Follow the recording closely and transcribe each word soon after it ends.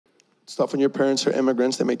It's tough when your parents are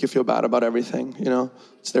immigrants. They make you feel bad about everything, you know?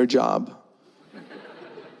 It's their job.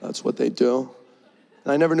 That's what they do.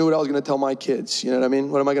 And I never knew what I was going to tell my kids, you know what I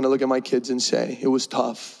mean? What am I going to look at my kids and say? It was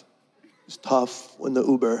tough. It was tough when the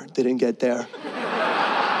Uber didn't get there.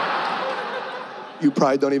 You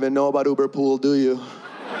probably don't even know about Uber Pool, do you?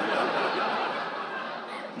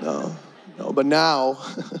 No, but now,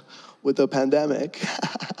 with the pandemic,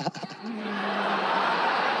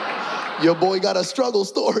 your boy got a struggle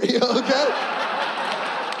story, okay?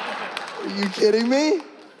 Are you kidding me?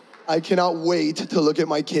 I cannot wait to look at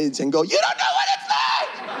my kids and go, you don't know what it's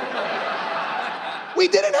like! We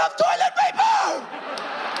didn't have toilet paper!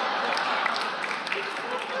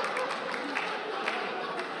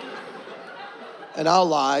 And I'll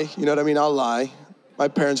lie, you know what I mean? I'll lie. My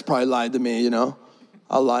parents probably lied to me, you know?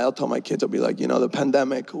 I'll lie, I'll tell my kids, I'll be like, you know, the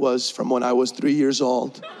pandemic was from when I was 3 years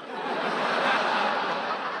old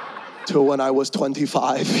to when I was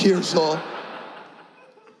 25 years old.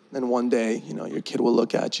 Then one day, you know, your kid will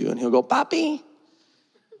look at you and he'll go, Papi,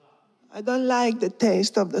 I don't like the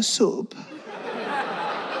taste of the soup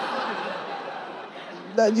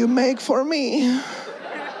that you make for me.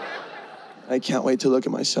 I can't wait to look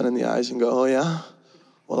at my son in the eyes and go, oh yeah?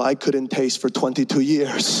 Well, I couldn't taste for 22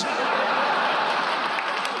 years.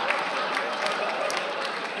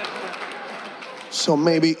 So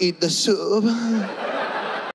maybe eat the soup.